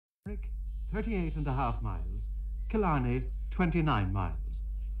Limerick, 38.5 miles, Killarney, 29 miles.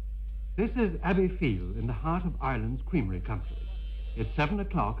 This is Abbeyfeale in the heart of Ireland's creamery country. It's 7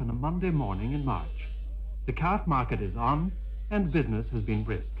 o'clock on a Monday morning in March. The calf market is on and business has been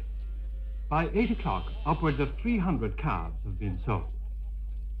brisk. By 8 o'clock, upwards of 300 calves have been sold.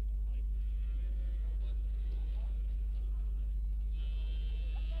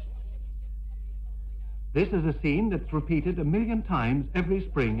 This is a scene that's repeated 1 million times every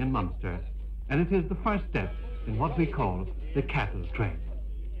spring in Munster, and it is the first step in what we call the cattle trade.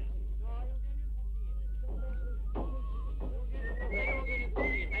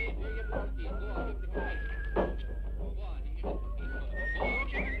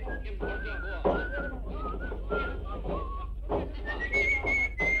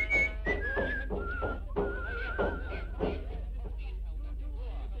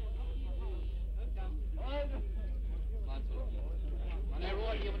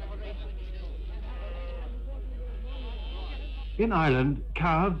 In Ireland,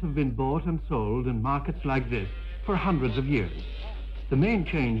 calves have been bought and sold in markets like this for hundreds of years. The main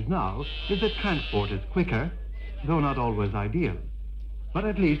change now is that transport is quicker, though not always ideal. But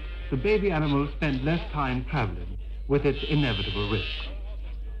at least the baby animals spend less time travelling with its inevitable risks.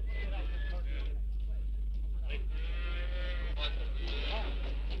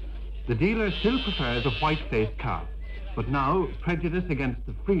 The dealer still prefers a white-faced calf, but now prejudice against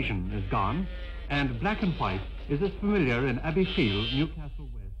the Frisian is gone, and black and white is as familiar in Abbeyfeale, Newcastle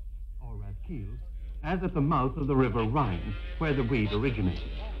West, or Rathkeels, as at the mouth of the River Rhine, where the breed originated.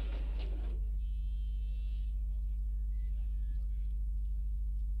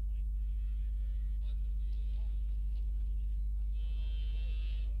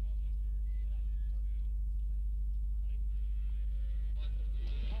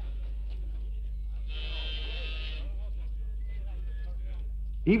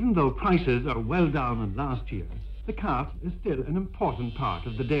 Even though prices are well down on last year, the calf is still an important part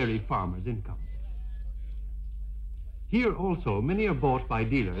of the dairy farmer's income. Here also many are bought by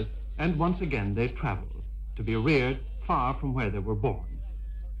dealers, and once again they travel, to be reared far from where they were born.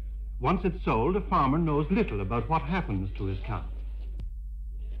 Once it's sold, a farmer knows little about what happens to his calf.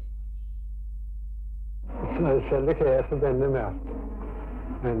 I sell the calf for Ben and Matt,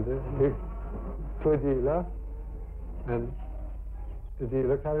 and to a dealer, and the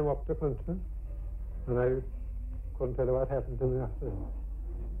dealer carried him up the country, and I couldn't tell you what happened to me after.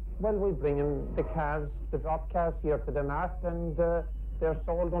 Well, we bring in the calves, the drop calves here to the mart, and they're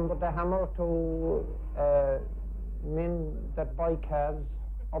sold under the hammer to men that buy calves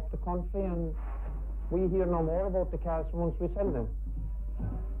up the country, and we hear no more about the calves once we sell them.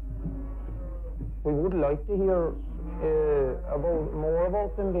 We would like to hear more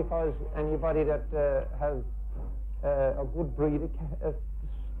about them, because anybody that has a good breed of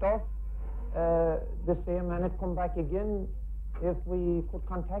stuff, the same man would come back again if we could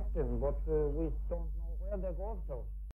contact them, but we don't know where they go to.